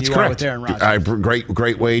That's you correct. are with Aaron Rodgers.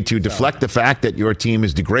 Great way to deflect the fact that your team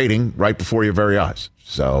is degrading right before your very eyes.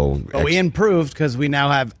 So, But we improved because we now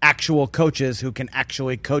have actual coaches who can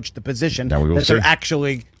actually coach the position Now we will that see. they're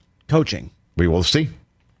actually coaching. we will see.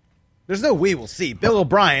 There's no we will see. Bill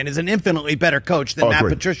O'Brien is an infinitely better coach than Matt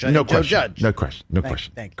Agreed. Patricia No and Joe question. Judge. No question. No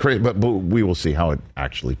question. Thank you. Chris, but we will see how it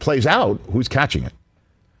actually plays out. Who's catching it?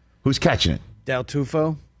 Who's catching it? Del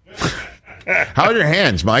Tufo. How are your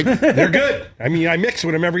hands, Mike? They're good. I mean, I mix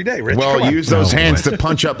with them every day, Rich. Come Well, on. use those hands to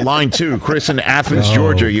punch up line 2. Chris in Athens,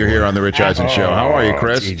 Georgia. You're here on the Rich Eisen Show. How are you,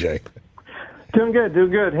 Chris? TJ. Doing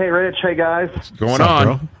good. Hey, Rich. Hey, guys. What's going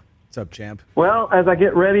on? What's up, champ? Well, as I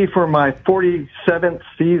get ready for my 47th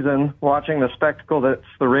season watching the spectacle that's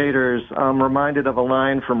the Raiders, I'm reminded of a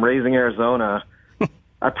line from Raising Arizona.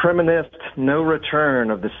 I premonitioned no return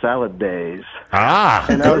of the salad days.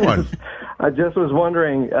 And Good one. I just was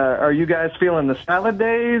wondering, are you guys feeling the salad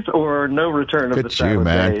days or no return of the Good salad you,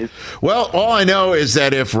 man. days? Well, all I know is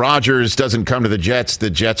that if Rodgers doesn't come to the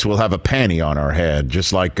Jets will have a panty on our head,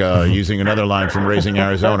 just like using another line from Raising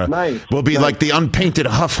Arizona. Nice. We'll be like the unpainted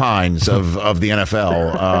Huff Hines of the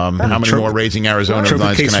NFL. How many more Raising Arizona Trophy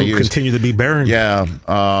lines case can I will use? continue to be barren. Yeah.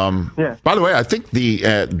 Yeah. By the way, I think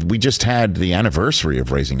we just had the anniversary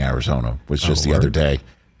of Raising Arizona was just the other day.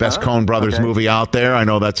 Best Coen Brothers movie out there. I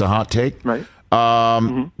know that's a hot take. Right.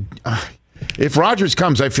 If Rodgers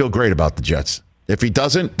comes, I feel great about the Jets. If he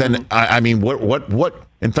doesn't, then I mean, what?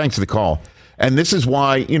 And thanks for the call. And this is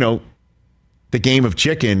why the game of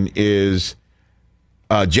chicken is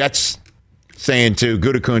Jets saying to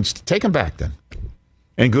Gutekunst, take him back then.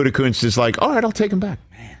 And Gutekunst is like, all right, I'll take him back.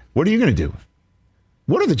 Man. What are you going to do?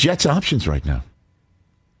 What are the Jets' options right now?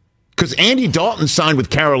 Because Andy Dalton signed with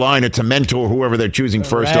Carolina to mentor whoever they're choosing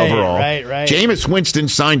first overall. Right. Jameis Winston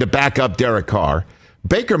signed to back up Derek Carr.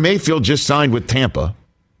 Baker Mayfield just signed with Tampa.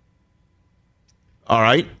 All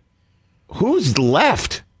right. Who's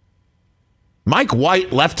left? Mike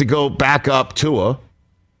White left to go back up Tua.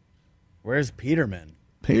 Where's Peterman?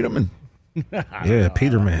 Peterman.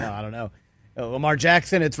 Peterman. I don't know. Lamar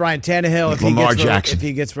Jackson. It's Ryan Tannehill if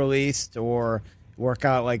he gets released or work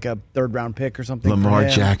out like a 3rd-round pick or something. Lamar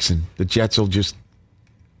Jackson. The Jets will just.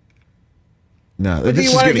 No. But do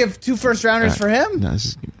you want to give 2 first-rounders for him? No,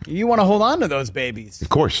 You want to hold on to those babies. of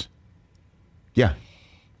course. Yeah.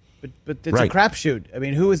 But it's a crapshoot. I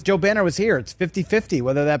mean, Joe Banner was here. It's 50-50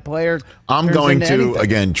 whether that player. I'm turns going into to, anything.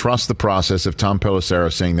 again, trust the process of Tom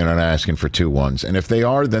Pelissero saying they're not asking for 2 ones. And if they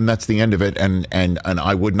are, then that's the end of it. And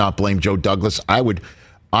I would not blame Joe Douglas. I would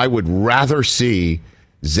rather see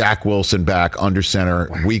Zach Wilson back under center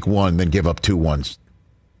week 1 than give up 2 ones.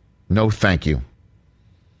 No, thank you.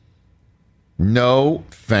 No,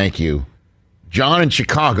 thank you. John in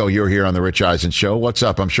Chicago, you're here on the Rich Eisen Show. What's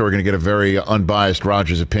up? I'm sure we're going to get a very unbiased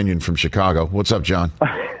Rodgers opinion from Chicago. What's up, John?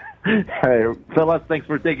 Hey, fellas, thanks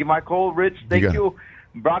for taking my call. Rich, thank you.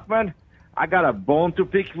 Brockman, I got a bone to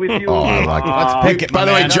pick with you. Oh, I like it. Let's pick it, By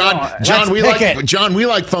the way, man. John, we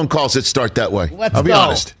like phone calls that start that way. I'll be go.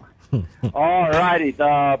 honest. All righty.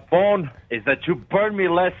 The bone is that you burned me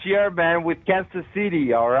last year, man, with Kansas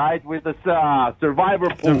City, all right, with the Survivor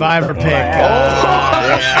pool. Survivor pick.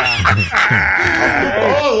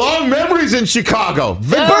 Oh, long memories in Chicago.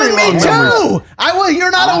 Very Burn long me memories. too. You're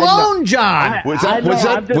not alone, John. Was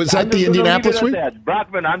that the Indianapolis week?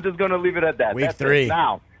 Brockman, I'm just going to leave it at that. Week That's 3. it.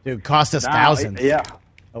 Now, Dude, cost us thousands. Yeah.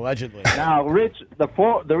 Allegedly. Now, Rich,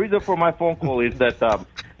 the reason for my phone call is that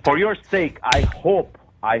for your sake, I hope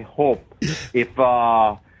if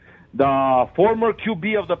the former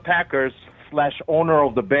QB of the Packers / owner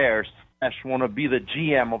of the Bears / want to be the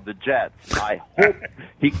GM of the Jets, I hope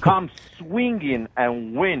he comes swinging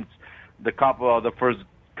and wins the first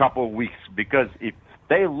couple of weeks, because if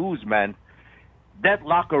they lose, man, that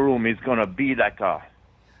locker room is going to be like a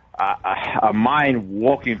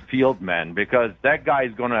mind-walking field, man, because that guy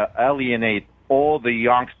is going to alienate all the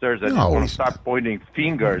youngsters and he's going to start pointing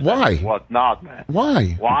fingers and whatnot, man.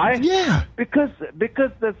 Why? Why? Yeah. Because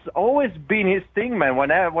that's always been his thing, man.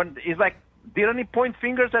 When he's like, didn't he point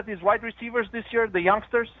fingers at his wide receivers this year, the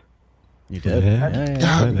youngsters? You did?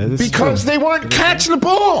 Because they weren't catching the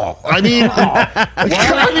ball. I mean,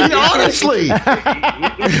 honestly.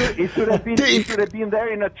 He should have been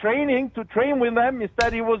there in a training to train with them.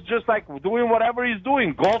 Instead, he was just like doing whatever he's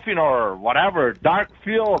doing, golfing or whatever, dark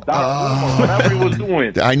field, dark room, or whatever he was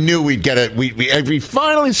doing. I knew we'd get it. We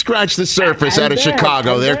finally scratched the surface out of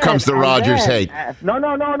Chicago. There comes the Rodgers hate. No.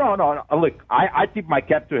 Look, I tip my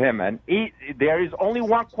cap to him, man. There is only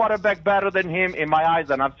one quarterback better than him in my eyes,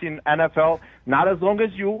 and I've seen NFL NFL, not as long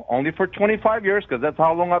as you, only for 25 years, because that's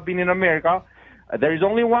how long I've been in America. There is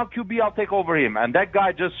only one QB I'll take over him, and that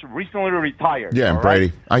guy just recently retired. Yeah, all Brady.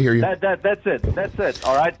 Right? I hear you. That's it.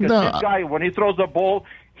 All right, because this guy, when he throws the ball,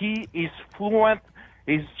 he is fluent.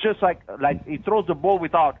 He's just like he throws the ball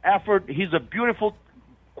without effort. He's a beautiful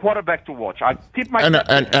quarterback to watch. I tip my and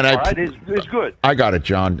it's good. I got it,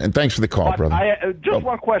 John, and thanks for the call, But brother. Just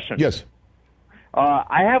one question. Yes.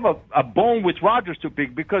 I have a bone with Rodgers to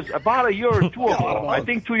pick because about a year or two ago, I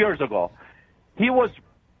think 2 years ago, he was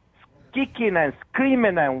kicking and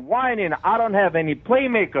screaming and whining. I don't have any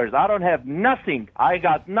playmakers. I don't have nothing. I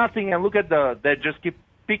got nothing. And look at they just keep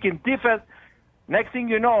picking defense. Next thing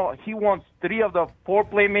you know, he wants 3 of the 4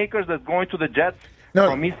 playmakers that's going to the Jets. No,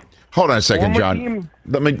 hold on a second, John. Team.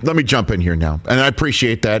 Let me jump in here now, and I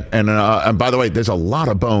appreciate that. And by the way, there's a lot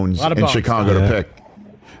of bones in Chicago to pick.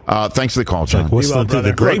 Thanks for the call, John. Like whistling through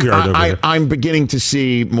the graveyard over there. I'm beginning to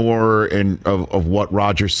see more of what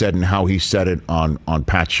Roger said and how he said it on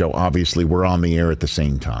Pat's show. Obviously, we're on the air at the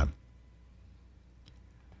same time.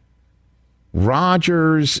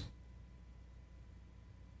 Rodgers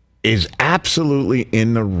is absolutely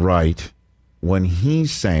in the right when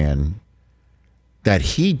he's saying that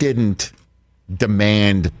he didn't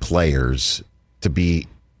demand players to be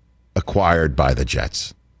acquired by the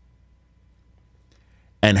Jets.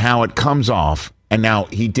 And how it comes off, and now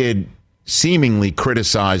he did seemingly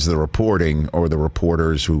criticize the reporting or the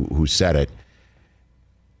reporters who said it.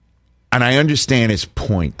 And I understand his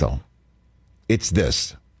point, though. It's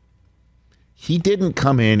this. He didn't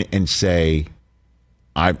come in and say,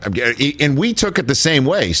 and we took it the same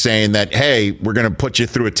way, saying that, hey, we're going to put you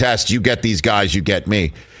through a test. You get these guys, you get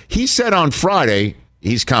me. He said on Friday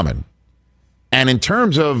he's coming. And in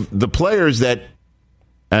terms of the players that,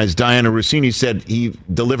 as Diana Rossini said, he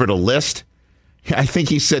delivered a list. I think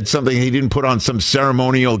he said something, he didn't put on some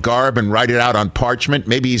ceremonial garb and write it out on parchment.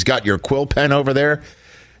 Maybe he's got your quill pen over there.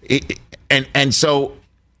 And so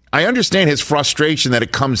I understand his frustration that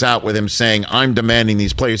it comes out with him saying, I'm demanding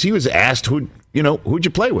these players. He was asked, who'd you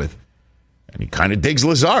play with? And he kind of digs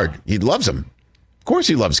Lazard. He loves him. Of course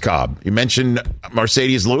he loves Cobb. You mentioned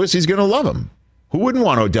Mercedes Lewis. He's going to love him. Who wouldn't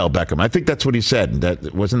want Odell Beckham? I think that's what he said.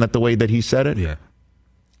 Wasn't that the way that he said it? Yeah.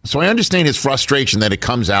 So I understand his frustration that it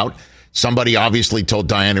comes out. Somebody obviously told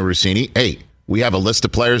Diana Rossini, hey, we have a list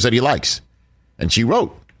of players that he likes. And she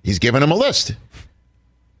wrote, he's given him a list.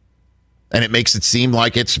 And it makes it seem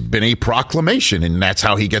like it's been a proclamation, and that's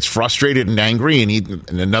how he gets frustrated and angry. And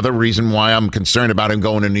another reason why I'm concerned about him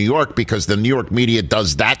going to New York, because the New York media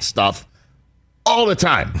does that stuff all the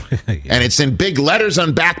time. Yeah. And it's in big letters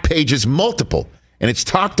on back pages, multiple. And it's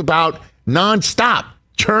talked about nonstop,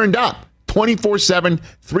 churned up, 24/7,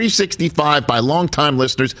 365 by longtime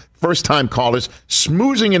listeners, first-time callers,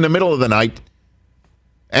 smoozing in the middle of the night,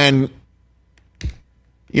 and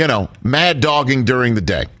mad dogging during the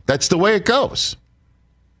day. That's the way it goes.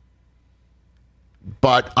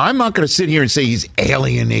 But I'm not going to sit here and say he's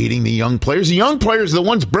alienating the young players. The young players are the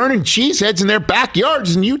ones burning cheeseheads in their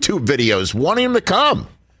backyards and YouTube videos, wanting him to come.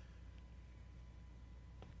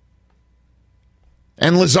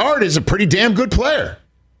 And Lazard is a pretty damn good player.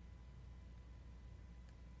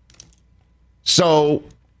 So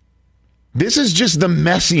this is just the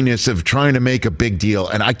messiness of trying to make a big deal.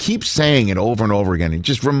 And I keep saying it over and over again. It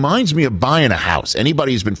just reminds me of buying a house.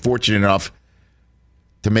 Anybody who's been fortunate enough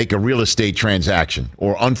to make a real estate transaction,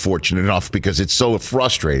 or unfortunate enough because it's so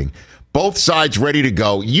frustrating. Both sides ready to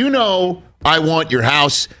go. I want your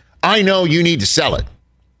house. I know you need to sell it.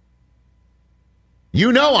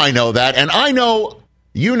 I know that. And I know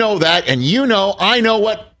you know that. And I know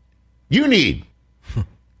what you need.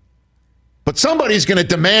 But somebody's going to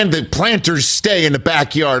demand that planters stay in the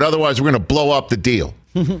backyard. Otherwise, we're going to blow up the deal.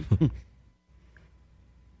 And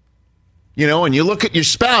you look at your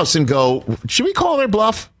spouse and go, should we call their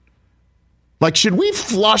bluff? Like, should we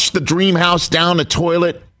flush the dream house down the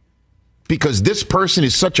toilet because this person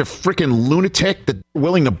is such a freaking lunatic that they're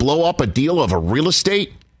willing to blow up a deal of a real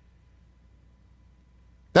estate?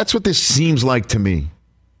 That's what this seems like to me.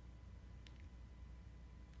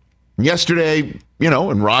 Yesterday,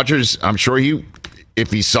 and Rodgers, I'm sure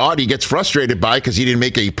if he saw it, he gets frustrated by it because he didn't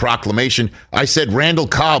make a proclamation. I said Randall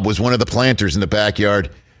Cobb was one of the planters in the backyard.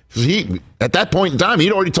 At that point in time,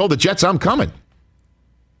 he'd already told the Jets, I'm coming.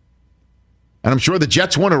 And I'm sure the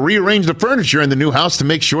Jets want to rearrange the furniture in the new house to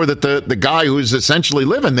make sure that the guy who's essentially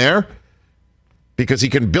living there, because he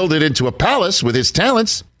can build it into a palace with his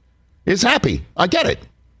talents, is happy. I get it.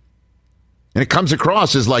 And it comes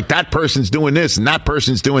across as like that person's doing this and that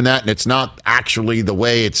person's doing that, and it's not actually the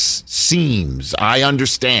way it seems. I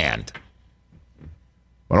understand.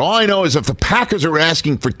 But all I know is if the Packers are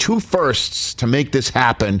asking for 2 firsts to make this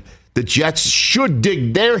happen, the Jets should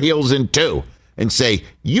dig their heels in too and say,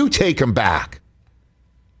 you take them back.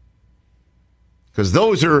 Because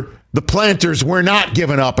those are the planters we're not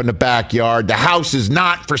giving up in the backyard. The house is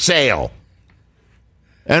not for sale.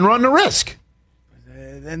 And run the risk.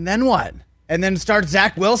 And then what? And then start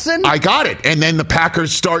Zach Wilson? I got it. And then the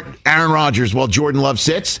Packers start Aaron Rodgers while Jordan Love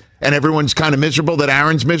sits. And everyone's kind of miserable that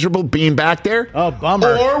Aaron's miserable being back there. Oh,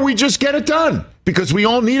 bummer. Or we just get it done. Because we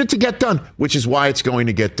all need it to get done. Which is why it's going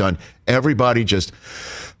to get done. Everybody just...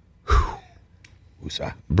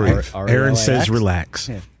 breathe. Aaron says relax.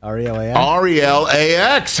 Yeah. R-E-L-A-X?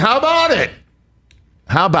 R-E-L-A-X. How about it?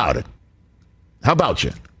 How about it? How about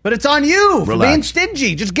you? But it's on you for Relax. being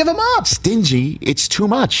stingy. Just give them up. Stingy, it's too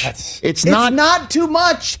much. It's not too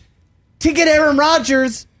much to get Aaron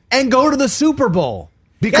Rodgers and go to the Super Bowl.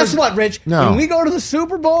 Because, guess what, Rich? No. When we go to the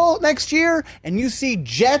Super Bowl next year and you see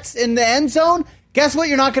Jets in the end zone, guess what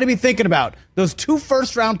you're not going to be thinking about? Those 2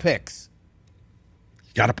 first-round picks.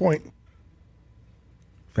 Got a point.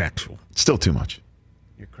 Factual. Still too much.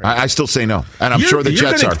 I still say no. And I'm sure the Jets You're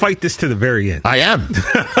are. going to fight this to the very end. I am.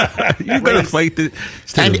 You're going to fight this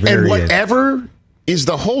to the very and end. whatever is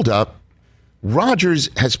the holdup, Rodgers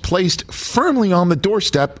has placed firmly on the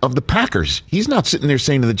doorstep of the Packers. He's not sitting there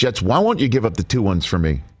saying to the Jets, why won't you give up the 2 ones for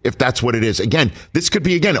me? If that's what it is. Again, this could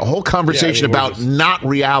be, a whole conversation about not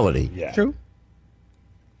reality. Yeah. True.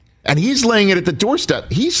 And he's laying it at the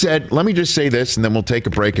doorstep. He said, let me just say this, and then we'll take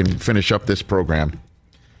a break and finish up this program.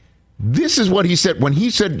 This is what he said. When he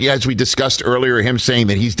said, as we discussed earlier, him saying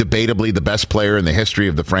that he's debatably the best player in the history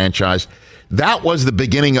of the franchise, that was the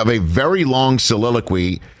beginning of a very long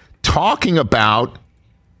soliloquy talking about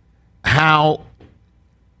how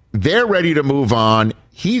they're ready to move on.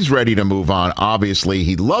 He's ready to move on, obviously.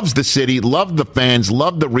 He loves the city, loved the fans,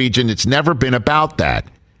 loved the region. It's never been about that.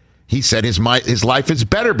 He said his life is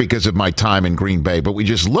better because of my time in Green Bay. But we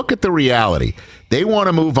just look at the reality. They want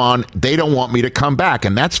to move on. They don't want me to come back.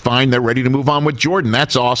 And that's fine. They're ready to move on with Jordan.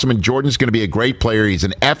 That's awesome. And Jordan's going to be a great player. He's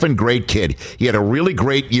an effing great kid. He had a really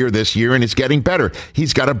great year this year, and it's getting better.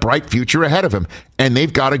 He's got a bright future ahead of him. And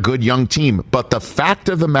they've got a good young team. But the fact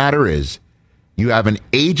of the matter is, you have an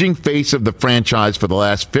aging face of the franchise for the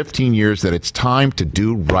last 15 years that it's time to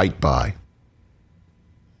do right by.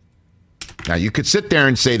 Now, you could sit there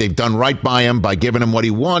and say they've done right by him by giving him what he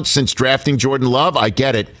wants since drafting Jordan Love. I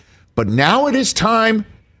get it. But now it is time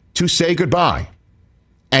to say goodbye.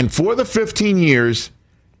 And for the 15 years,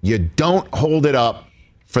 you don't hold it up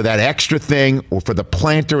for that extra thing or for the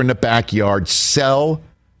planter in the backyard. Sell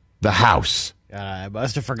the house. I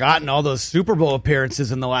must have forgotten all those Super Bowl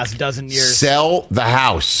appearances in the last dozen years. Sell the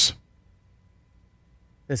house.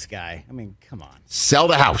 This guy. I mean, come on. Sell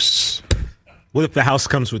the house. What if the house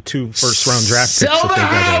comes with 2 first-round draft picks? Sell the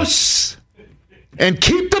house and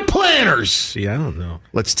keep the planners. Yeah, I don't know.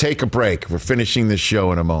 Let's take a break. We're finishing this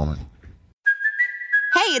show in a moment.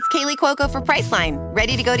 Hey, it's Kaylee Cuoco for Priceline.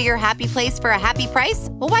 Ready to go to your happy place for a happy price?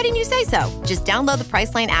 Well, why didn't you say so? Just download the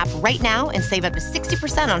Priceline app right now and save up to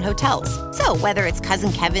 60% on hotels. So whether it's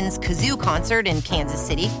Cousin Kevin's Kazoo Concert in Kansas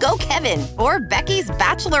City, go Kevin, or Becky's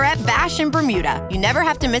Bachelorette Bash in Bermuda, you never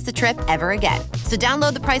have to miss a trip ever again. So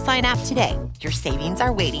download the Priceline app today. Your savings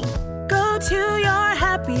are waiting. Go to your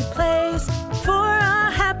happy place for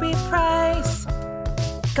a happy price.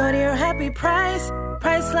 Go to your happy price,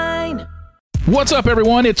 Priceline. What's up,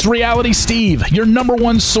 everyone? It's Reality Steve, your number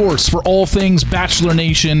one source for all things Bachelor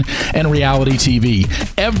Nation and reality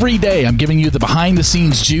TV. Every day, I'm giving you the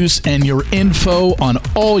behind-the-scenes juice and your info on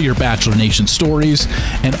all your Bachelor Nation stories,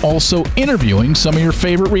 and also interviewing some of your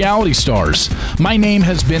favorite reality stars. My name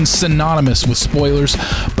has been synonymous with spoilers,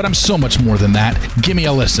 but I'm so much more than that. Give me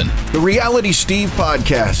a listen. The Reality Steve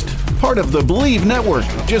Podcast, part of the Believe Network.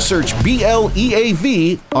 Just search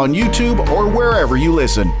BLEAV on YouTube or wherever you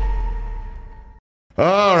listen.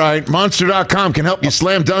 All right, Monster.com can help you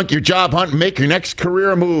slam dunk your job hunt and make your next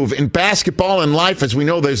career move. In basketball and life, as we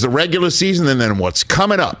know, there's the regular season and then what's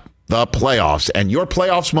coming up, the playoffs. And your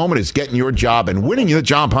playoffs moment is getting your job and winning the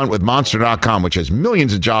job hunt with Monster.com, which has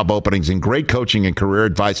millions of job openings and great coaching and career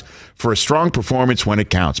advice for a strong performance when it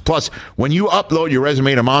counts. Plus, when you upload your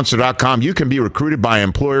resume to Monster.com, you can be recruited by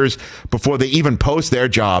employers before they even post their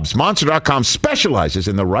jobs. Monster.com specializes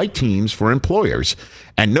in the right teams for employers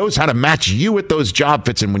and knows how to match you with those job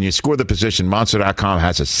fits. And when you score the position, Monster.com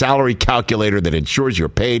has a salary calculator that ensures you're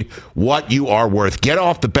paid what you are worth. Get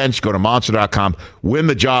off the bench, go to Monster.com, win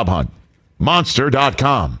the job hunt.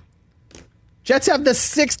 Monster.com. Jets have the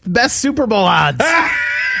 6th best Super Bowl odds.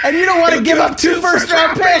 And you don't want to give up 2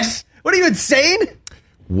 first-round picks. What are you, insane?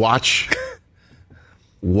 Watch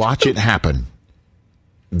it happen.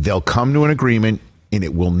 they'll come to an agreement, and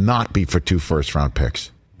it will not be for 2 first-round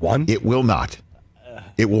picks. One? It will not.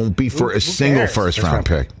 It won't be for a single first-round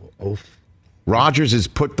pick. Rodgers has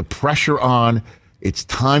put the pressure on. It's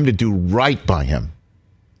time to do right by him.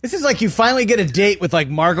 This is like you finally get a date with like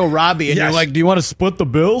Margot Robbie, and you're like, "Do you want to split the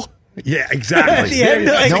bill?" Yeah, exactly. At the end,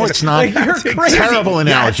 like, no, it's not. Like, you're crazy. Terrible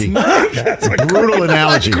analogy. That's a brutal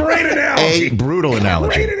analogy. Great analogy. A brutal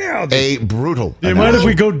analogy. Great analogy. A brutal. Do you mind if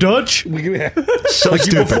we go Dutch? So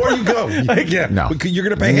stupid. Before you go, no, you're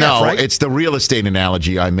going to pay half, right? No, it's the real estate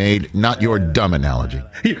analogy I made, not your dumb analogy.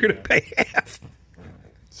 You're going to pay half.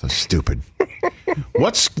 So stupid.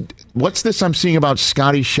 What's this I'm seeing about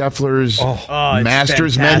Scotty Scheffler's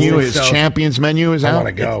Masters menu? His Champions menu is out? I want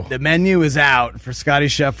to go. The menu is out for Scotty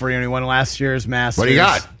Scheffler. He won last year's Masters. What do you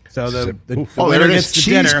got? So the there it is.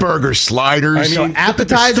 Cheeseburger sliders. So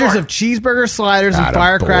appetizers of cheeseburger sliders and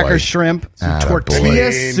firecracker shrimp, some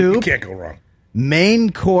tortilla soup. You can't go wrong. Main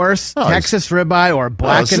course, Texas ribeye or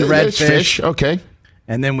black and red fish. Okay.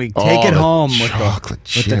 And then we take it home with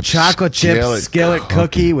the chocolate chip skillet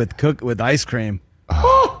cookie with ice cream.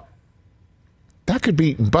 Oh. That could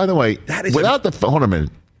be, by the way, hold on a minute.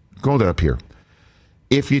 Go up here.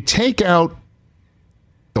 If you take out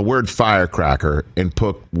the word firecracker and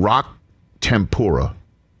put rock tempura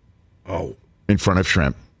in front of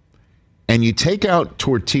shrimp, and you take out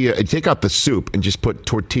tortilla, and take out the soup and just put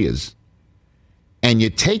tortillas, and you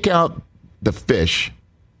take out the fish.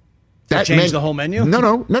 That change the whole menu?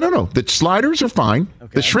 No. The sliders are fine.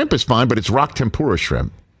 Okay. The shrimp is fine, but it's rock tempura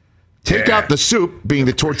shrimp. Take out the soup, being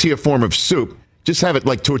the tortilla form of soup. Just have it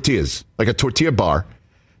like tortillas, like a tortilla bar.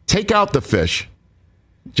 Take out the fish.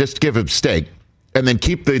 Just give a steak. And then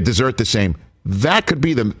keep the dessert the same. That could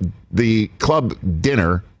be the club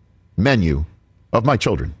dinner menu of my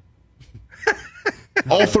children.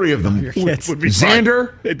 All 3 of them. Would be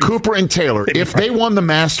Xander, Cooper, and Taylor. If they won the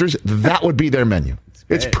Masters, that would be their menu.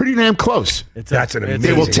 It's pretty damn close. That's an amazing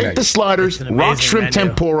They will take menu. the sliders, rock shrimp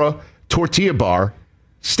tempura, tortilla bar,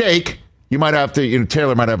 steak. You might have to,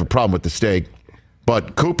 Taylor might have a problem with the steak.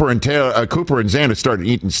 But Cooper and Xander started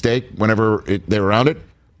eating steak whenever they were around it.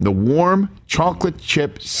 The warm chocolate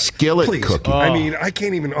chip skillet cookie. I mean, I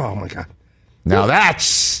can't even, oh my God. Now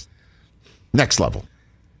that's next level.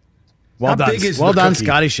 Well done,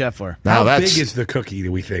 Scotty Scheffler. How big is the cookie,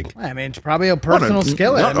 do we think? I mean, it's probably a personal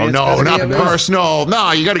skillet. No, not personal.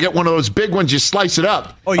 No, you got to get one of those big ones. You slice it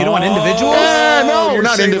up. Oh, you don't want individuals? No,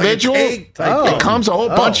 not individual. Like it comes a whole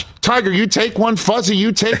bunch. Tiger, you take one. Fuzzy,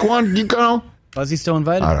 you take one. You go. Fuzzy still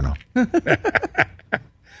invited? I don't know.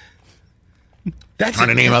 That's trying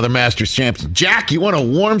to name other Masters champions. Jack, you want a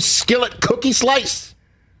warm skillet cookie slice?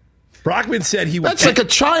 Brockman said he would. That's like a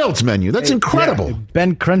child's menu. That's incredible. Yeah.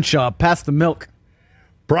 Ben Crenshaw, pass the milk.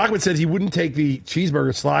 Brockman said he wouldn't take the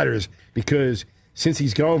cheeseburger sliders because since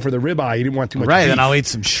he's going for the ribeye, he didn't want too much Right, beef. then I'll eat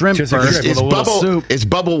some shrimp Just first with a little soup. Is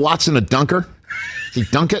Bubba Watson a dunker? Does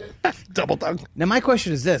he dunk it? Double dunk. Now, my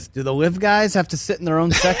question is this. Do the live guys have to sit in their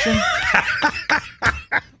own section?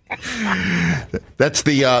 That's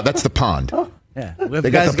the pond. Yeah,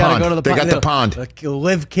 live guys got to go to the pond. They got the pond. The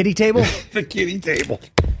live kitty table? The kitty table.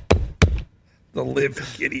 The live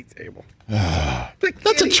kitty table.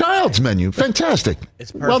 That's a child's menu. Fantastic.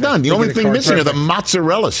 It's well done. The only thing missing are the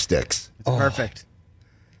mozzarella sticks. It's perfect.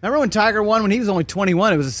 Remember when Tiger won when he was only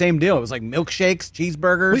 21? It was the same deal. It was like milkshakes,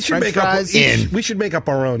 cheeseburgers, French fries. We should make up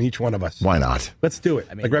our own, each one of us. Why not? Let's do it.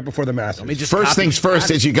 Like right before the Masters. First things first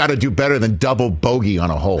is you got to do better than double bogey on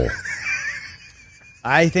a hole.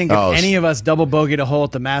 I think if any of us double bogeyed a hole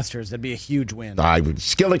at the Masters, that'd be a huge win. I would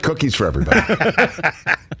skillet cookies for everybody.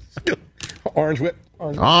 Orange whip.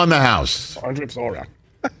 On the house. Orange whips all around.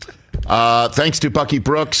 Thanks to Bucky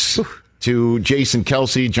Brooks, to Jason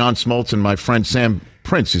Kelsey, John Smoltz, and my friend Sam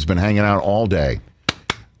Prince, who's been hanging out all day.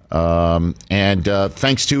 And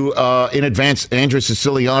thanks to, in advance, Andrew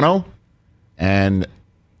Siciliano and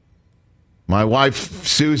my wife,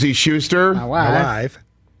 Susie Schuster. My wife.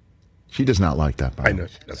 She does not like that. I know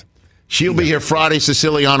she doesn't. She'll be here Friday,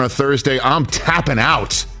 Siciliano Thursday. I'm tapping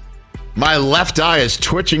out. My left eye is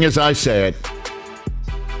twitching as I say it.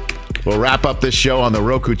 We'll wrap up this show on the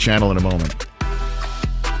Roku channel in a moment.